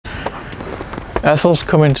Ethel's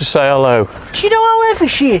coming to say hello. Do you know how heavy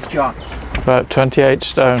she is, John? About 28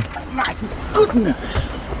 stone. My goodness.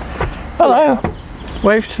 Hello.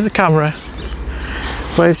 Wave to the camera.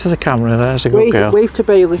 Wave to the camera, there's a good girl. Wave to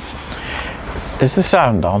Bailey. Is the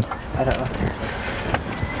sound on? I don't know.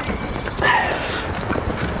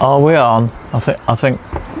 Are we on? I think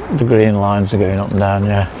the green lines are going up and down,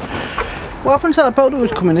 yeah. What happened to that boat that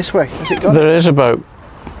was coming this way? Has it gone? There is a boat.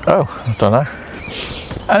 Oh, I don't know.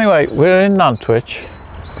 Anyway, we're in Nantwich.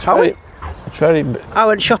 It's very... I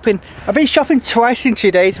went shopping. I've been shopping twice in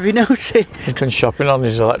 2 days, have you noticed? He's been shopping on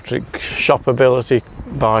his electric shopability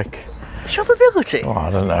bike. Shopability? Oh, I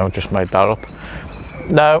don't know, I just made that up.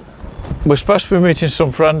 No, we're supposed to be meeting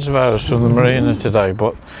some friends of ours from the marina today,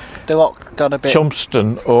 but the lock got a bit...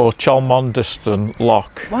 Chumston or Cholmondeston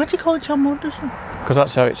lock. Why do you call it Cholmondeston? Because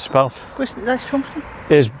that's how it's spelt. That's Chumston?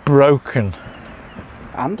 Is broken.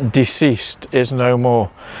 And? Deceased is no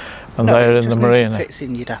more. And no, they're in the marina. It fits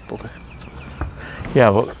in your dapple.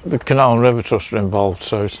 Yeah, but the Canal and River Trust are involved,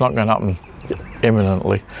 so it's not going to happen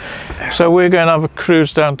imminently. So we're going to have a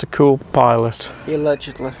cruise down to Cool Pilot.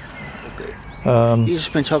 Allegedly. You've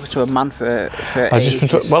just been talking to a man for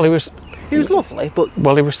ages. Well, he was lovely, but...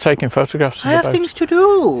 Well, he was taking photographs of I the have boat. things to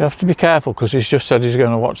do. You have to be careful, because he's just said he's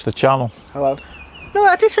going to watch the channel. Hello. No,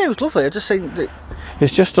 I did say it was lovely, I just saying that...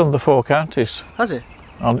 He's just done the 4 counties. Has he?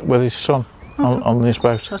 With his son on this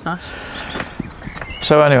boat. That's nice.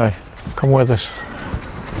 So anyway, come with us.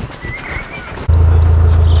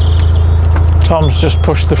 Tom's just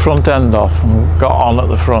pushed the front end off and got on at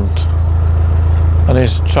the front. And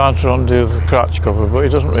he's trying to undo the cratch cover, but he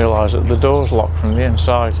doesn't realise that the door's locked from the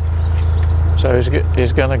inside. So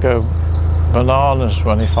he's going to go bananas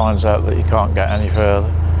when he finds out that he can't get any further.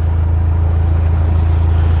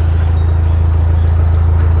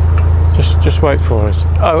 Just wait for it.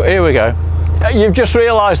 Oh, here we go. You've just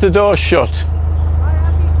realised the door's shut.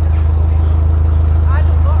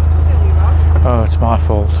 Oh, it's my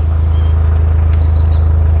fault.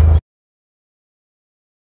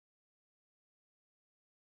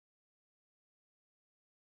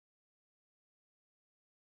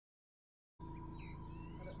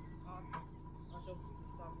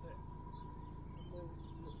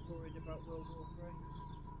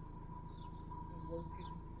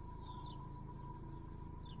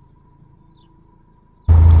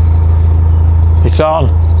 It's on.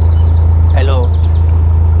 Hello.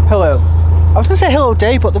 Hello. I was going to say hello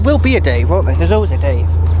Dave, but there will be a Dave, won't there? There's always a Dave.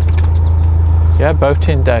 Yeah,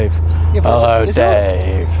 boating Dave. Yeah, hello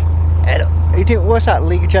Dave. Hello. Are you doing, what's that,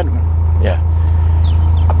 League of Gentlemen? Yeah.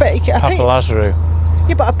 I bet you can. Papa Lazarou.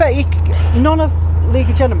 Yeah, but I bet you, none of League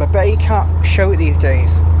of Gentlemen, I bet you can't show it these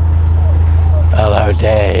days. Hello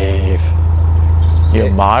Dave.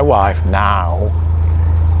 You're my wife now.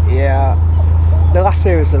 Yeah. The last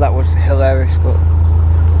series of that was hilarious, but...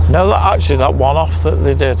 No, actually that one-off that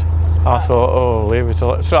they did, I thought, oh, leave it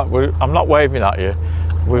alone. I'm not waving at you.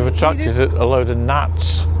 We've attracted a load of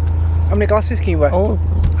gnats. How many glasses can you wear? Oh.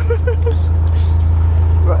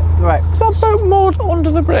 Right. Is that boat moored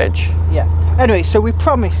under the bridge? Yeah. Anyway, so we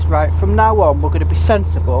promised, right, from now on we're going to be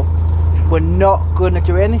sensible. We're not going to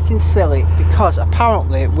do anything silly, because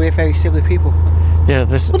apparently we're very silly people. Yeah,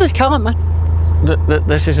 this... Well, there's Canal, man.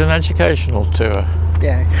 This is an educational tour.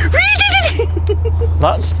 Yeah.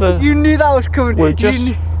 That's the... You knew that was coming. We've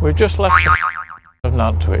just left the of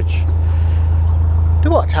Nantwich. The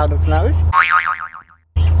what town of Nantwich?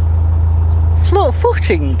 It's a little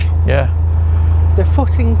footing. Yeah. The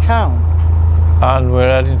footing town. And we're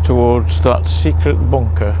heading towards that secret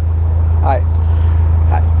bunker. Right.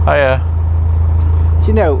 Hiya. Do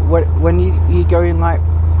you know when you go in like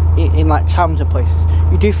towns and places,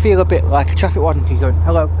 you do feel a bit like a traffic warden. You're going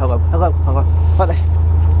hello, hello, hello, hello, like this.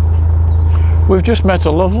 We've just met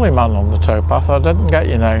a lovely man on the towpath. I didn't get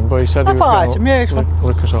your name, but he said he was going to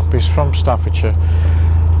look us up. He's from Staffordshire.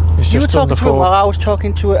 He's you just were talking to him while I was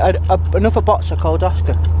talking to another boxer called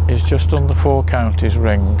Oscar. He's just done the 4 counties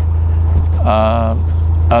ring,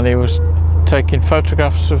 and he was taking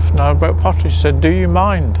photographs of Narrowboat Potteries. He said, do you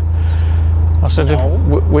mind? I said, no.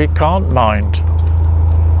 We can't mind.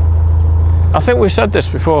 I think we said this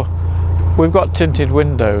before. We've got tinted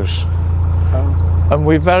windows, and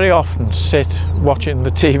we very often sit watching the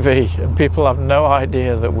TV, and people have no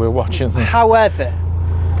idea that we're watching them. However,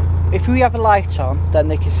 if we have a light on, then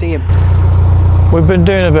they can see him. We've been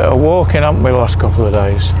doing a bit of walking, haven't we, the last couple of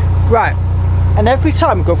days? Right. And every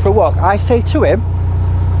time we go for a walk, I say to him,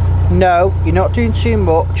 no, you're not doing too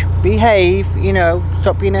much, behave, you know,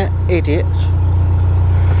 stop being an idiot.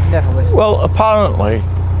 Never listen. Well, apparently,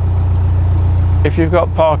 if you've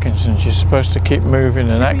got Parkinson's, you're supposed to keep moving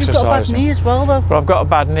and exercising. You've got a bad knee as well, though. But I've got a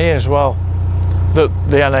bad knee as well. that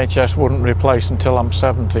the NHS wouldn't replace until I'm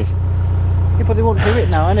 70. Yeah, but they won't do it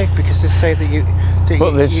now, innit? Because they say that you've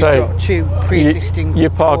got 2 pre-existing. Your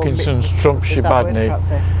Parkinson's trumps your bad knee.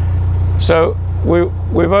 So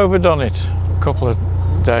we've overdone it a couple of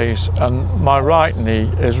days, and my right knee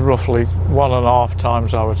is roughly 1.5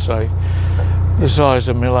 times, I would say, the size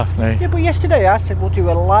of my left knee. Yeah, but yesterday I said we'll do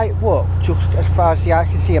a light walk just as far as the eye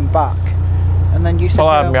can see and back, and then you said, well,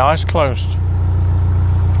 I had my eyes closed.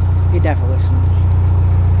 You never listen.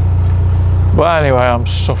 But anyway, I'm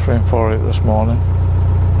suffering for it this morning,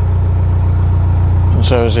 and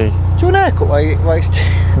so is he. Do you want an haircut while you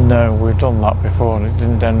No, we've done that before and it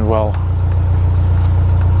didn't end well.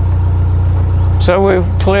 So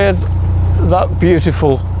we've cleared that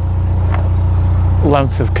beautiful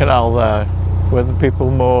length of canal there where the people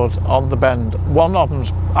moored on the bend. One of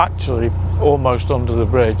them's actually almost under the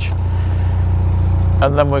bridge,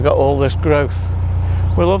 and then we've got all this growth.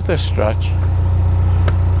 We love this stretch,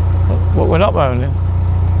 but we're not moaning.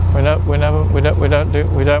 We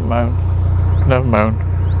don't moan. Never moan.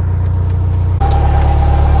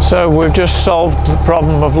 So we've just solved the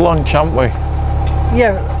problem of lunch, haven't we?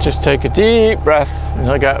 Yeah. Just take a deep breath and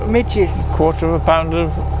I get midges. £1/4 pound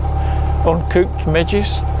of uncooked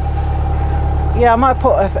midges. Yeah, I might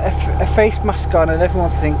put a face mask on and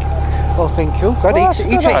everyone think, oh God,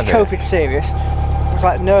 he takes COVID serious. It's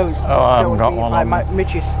like, no, I haven't got one on. My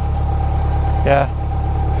midges. Yeah.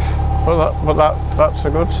 But that's a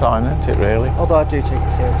good sign, isn't it, really? Although I do take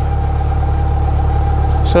it serious.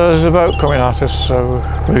 So there's a boat coming at us, so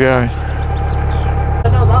we're going. I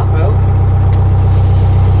know that boat.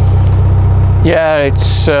 Yeah, it's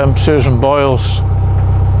Susan Boyle's.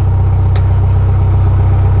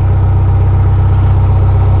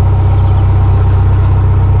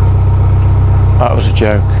 That was a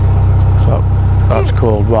joke. So that's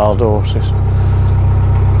called Wild Horses.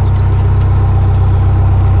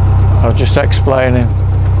 I was just explaining.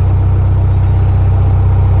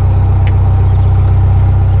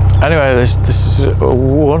 Anyway, this is a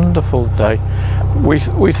wonderful day.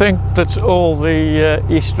 We think that all the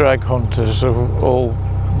Easter egg hunters have all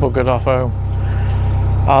buggered off home.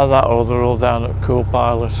 Either that or they're all down at Cool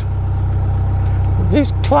Pilot.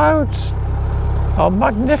 These clouds are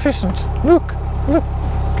magnificent. Look.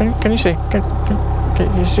 Can you see? Can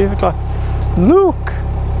you see the cloud? Look!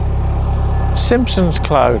 Simpsons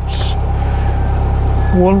clouds.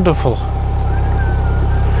 Wonderful.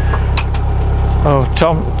 Oh,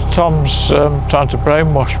 Tom's trying to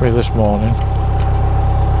brainwash me this morning.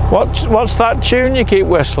 What's that tune you keep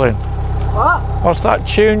whistling? What? What's that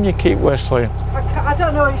tune you keep whistling? I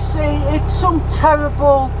don't know. It's some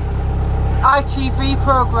terrible ITV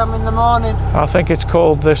programme in the morning. I think it's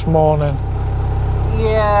called This Morning.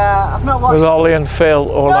 Yeah, I've not watched. With Ollie and Phil,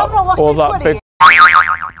 or that big.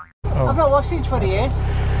 Oh. I've not watched it in 20 years.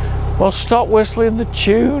 Well, stop whistling the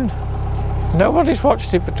tune. Nobody's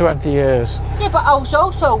watched it for 20 years. Yeah, but I was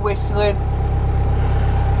also whistling.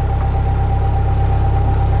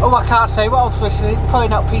 Oh, I can't say what I was whistling. It's probably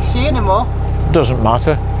not PC anymore. Doesn't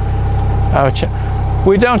matter.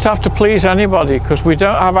 We don't have to please anybody because we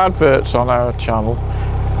don't have adverts on our channel.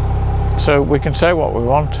 So we can say what we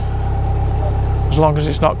want. As long as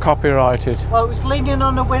it's not copyrighted. Well, it was leaning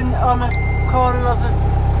on a corner of a...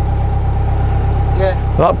 Yeah.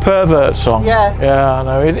 That pervert song? Yeah. Yeah, I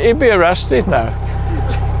know. He'd be arrested now.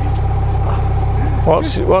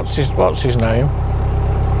 What's his name?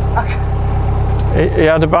 He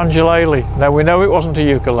had a banjolele. Now we know it wasn't a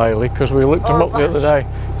ukulele because we looked him up the other day.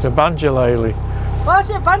 It's a banjolele. Why is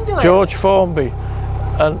it a banjolele? George Formby.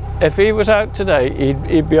 And if he was out today,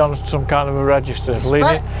 he'd be on some kind of a register,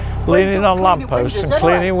 leaning on lampposts and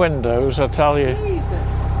cleaning windows, I tell you.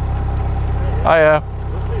 Hiya.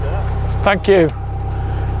 Thank you.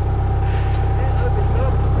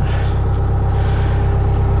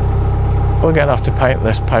 We're going to have to paint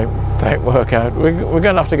this paintwork out. We're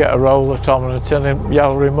going to have to get a roller, Tom, and a tin of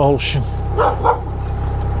yellow emulsion.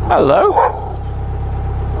 Hello.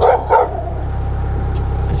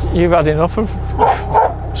 You've had enough of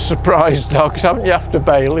surprise dogs, haven't you, after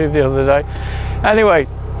Bailey the other day? Anyway,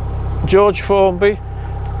 George Formby,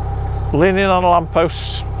 leaning on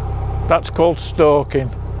lampposts, that's called stalking.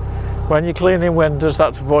 When you're cleaning windows,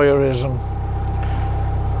 that's voyeurism.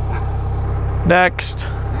 Next.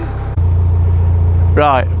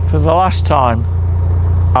 Right, for the last time,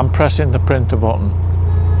 I'm pressing the printer button.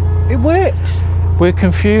 It works. We're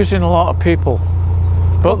confusing a lot of people,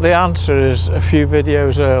 but the answer is a few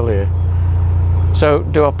videos earlier. So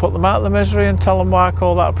do I put them out of the misery and tell them why I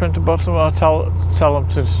call that a printer button, or I tell them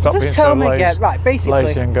to stop being so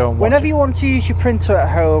lazy and go and watch whenever it? you want to use your printer at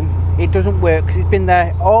home, it doesn't work because it's been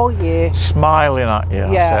there all year. Smiling at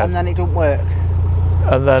you, Yeah, and then it don't work.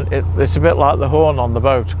 And then it's a bit like the horn on the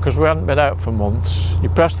boat, because we hadn't been out for months. You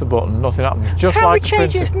press the button, nothing happens. Just Can't like we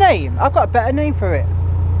change its name? I've got a better name for it.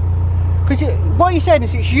 Because what you're saying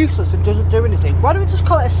is it's useless and doesn't do anything. Why don't we just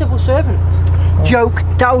call it a civil servant? Joke.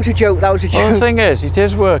 That was a joke. That was a joke. Well, the thing is, it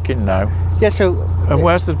is working now. Yeah. So. And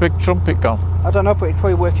where's the big trumpet gone? I don't know, but it's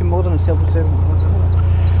probably working more than a civil servant.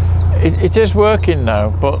 It is working now,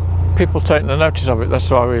 but people taking the notice of it. That's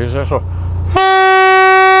why we use this one.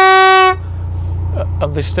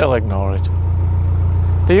 And they still ignore it.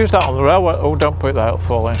 They use that on the railway. Oh, don't put that out,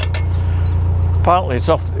 fall in. Apparently, it's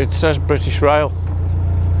off. It says British Rail.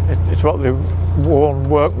 It's what they've warned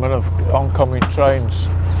workmen of oncoming trains.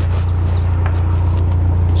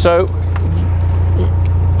 So,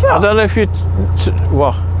 I don't know if you.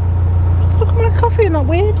 What? Look at my coffee, isn't that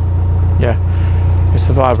weird? Yeah, it's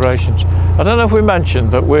the vibrations. I don't know if we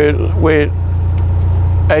mentioned that we're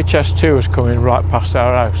HS2 is coming right past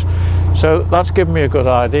our house. So that's given me a good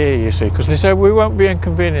idea, you see, because they said we won't be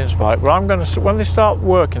inconvenienced by it. But I'm going to, when they start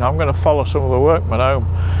working, I'm going to follow some of the workmen home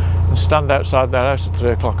and stand outside their house at 3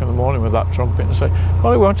 o'clock in the morning with that trumpet and say,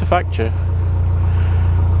 well, it won't affect you.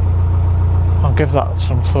 I'll give that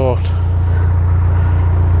some thought.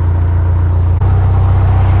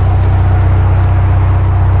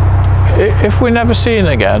 If we're never seen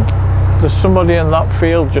again, there's somebody in that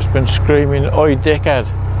field just been screaming, "Oi, dickhead!"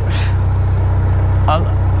 And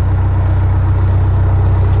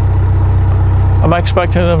I'm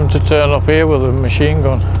expecting them to turn up here with a machine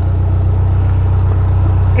gun.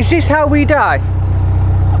 Is this how we die?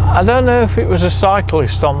 I don't know if it was a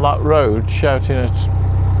cyclist on that road shouting at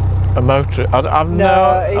a motorist. I've no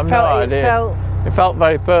idea. It felt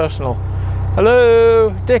very personal.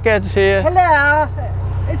 Hello, dickhead's here. Hello.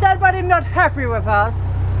 Is anybody not happy with us?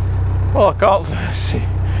 Well, I can't see.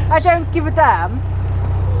 I don't give a damn.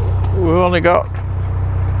 We've only got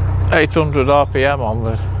 800 RPM on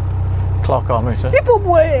the clockometer. People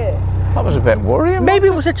were. That was a bit worrying. Maybe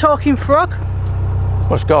it was a talking frog.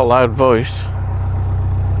 Well, it's got a loud voice.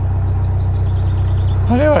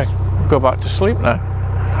 Anyway, we'll go back to sleep now.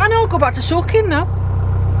 I know, go back to soaking now.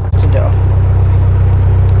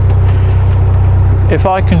 If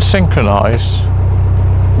I can synchronise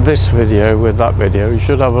this video with that video, you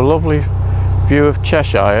should have a lovely view of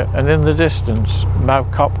Cheshire and in the distance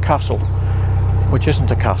Mowcop Castle, which isn't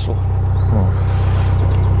a castle.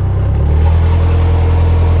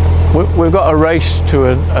 We've got a race to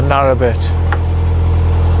a narrowboat.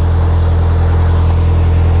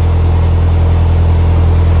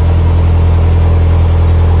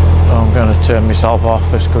 I'm going to turn myself off,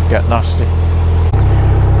 this could get nasty.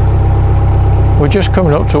 We're just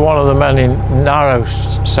coming up to one of the many narrow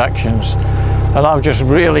sections, and I've just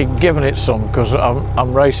really given it some because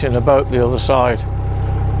I'm racing a boat the other side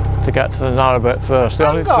to get to the narrowboat first.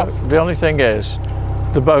 The only thing is,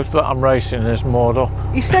 the boat that I'm racing is moored up.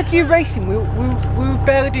 You said you racing, we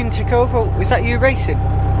barely didn't take over. Was that you racing?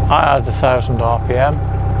 I had 1,000 RPM,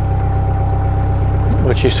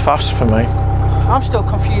 which is fast for me. I'm still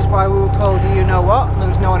confused why we were called you know what, and there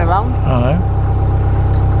was no one around. I know.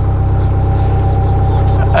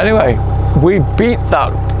 Anyway, we beat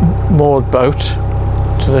that moored boat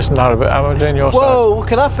to this narrowboat. Am I doing your side? Whoa,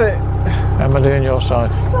 look at that fit. Am I doing your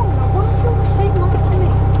side? I don't know, what if you were saying that to me?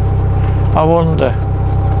 I wonder.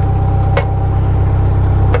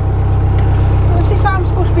 As if I'm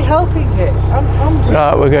supposed to be helping it.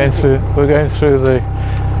 Right, we're going through the,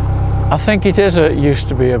 I think it used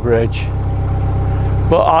to be a bridge.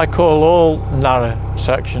 But I call all narrow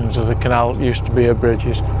sections of the canal used to be a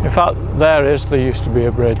bridges. In fact, there used to be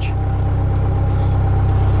a bridge.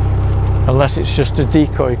 Unless it's just a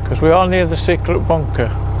decoy, because we are near the secret bunker.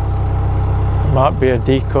 It might be a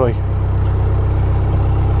decoy.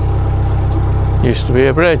 Used to be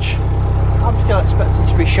a bridge. I'm still expecting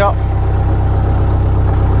to be shot.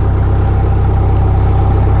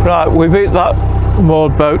 Right, we beat that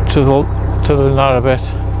moored boat to the narrowboat.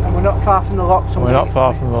 And we're not far from the lock. We're not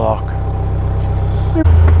far from the lock.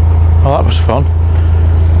 Well, that was fun.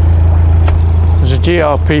 There's a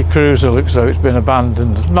GRP cruiser, looks though it's been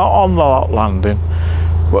abandoned. Not on the lock landing,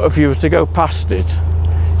 but if you were to go past it,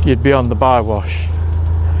 you'd be on the bywash.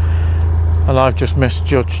 And I've just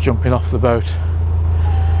misjudged jumping off the boat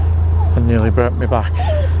and nearly broke my back.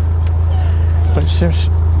 But it seems,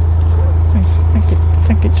 I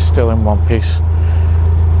think it's still in one piece.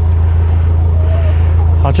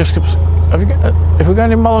 I'll just, have we got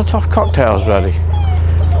any Molotov cocktails ready?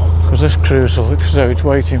 Because this cruiser looks as though it's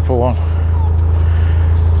waiting for one.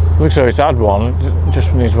 Looks as though it's had one, it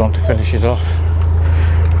just needs one to finish it off.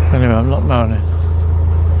 Anyway, I'm not moaning.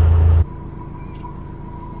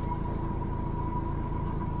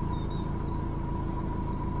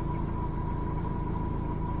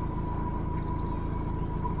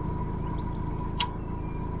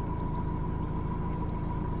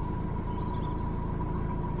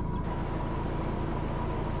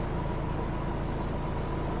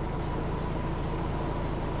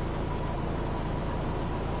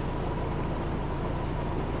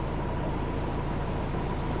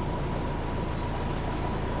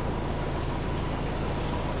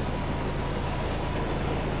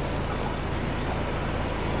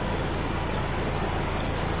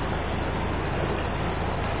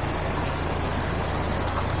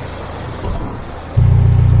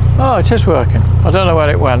 Oh, it is working. I don't know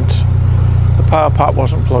where it went. The power pack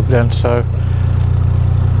wasn't plugged in, so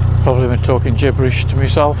probably been talking gibberish to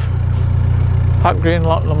myself. Hat green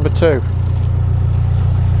lot number 2.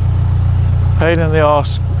 Pain in the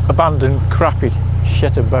arse, abandoned, crappy,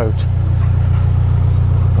 shit of boat.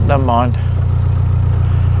 But never mind.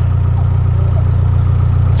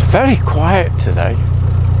 It's very quiet today.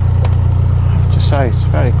 I have to say, it's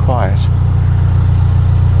very quiet.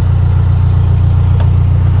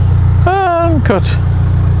 And cut.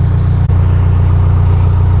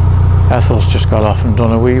 Ethel's just got off and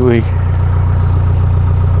done a wee.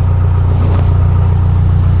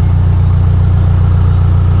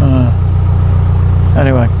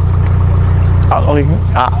 Anyway,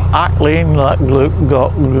 Ackling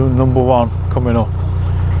got number 1 coming up.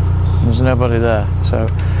 There's nobody there, so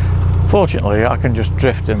fortunately I can just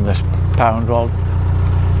drift in this pound while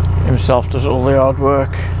himself does all the hard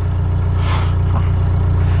work.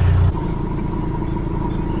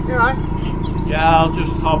 You alright? Yeah, I'll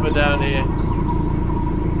just hover down here.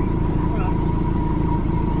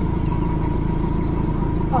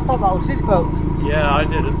 I thought that was his boat. Yeah, I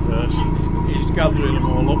did at first. He's gathering them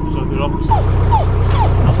all up, so they're opposite.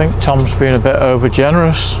 I think Tom's been a bit over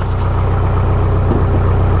generous.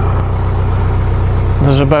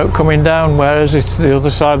 There's a boat coming down. Where is it? The other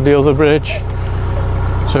side of the other bridge.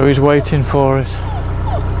 So he's waiting for it.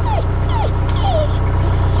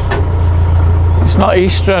 It's not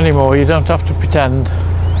Easter anymore, you don't have to pretend.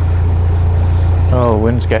 Oh,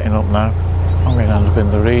 wind's getting up now. I'm going to end up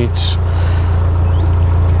in the reeds.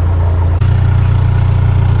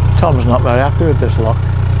 Tom's not very happy with this lock.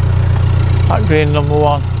 That green number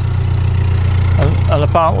 1. And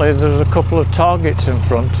apparently there's a couple of targets in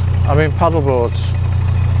front. I mean paddleboards.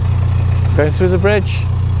 Going through the bridge.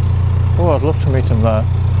 Oh, I'd love to meet them there.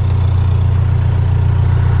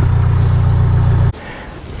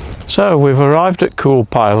 So we've arrived at Cool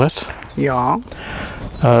Pilot. Yeah.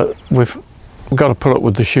 We've got to put up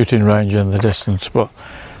with the shooting range in the distance, but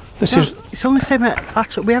this is... It's only the same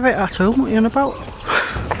we have it at home, what are you on about?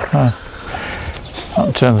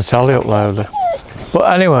 I'll turn the telly up louder.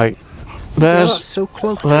 But anyway, there's so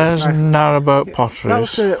close. There's Narrowboat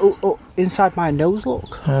Potteries. That was inside my nose,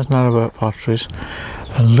 look. There's Narrowboat Potteries.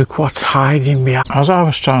 And look what's hiding behind... As I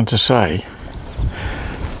was trying to say,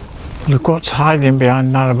 look what's hiding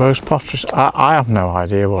behind Narrowboat Potteries. I have no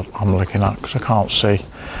idea what I'm looking at because I can't see.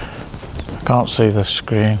 I can't see the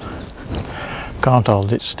screen. Can't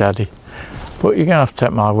hold it steady. But you're going to have to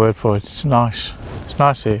take my word for it. It's nice. It's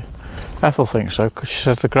nice here. Ethel thinks so because she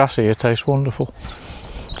says the grass here tastes wonderful.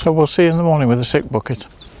 So we'll see you in the morning with a sick bucket.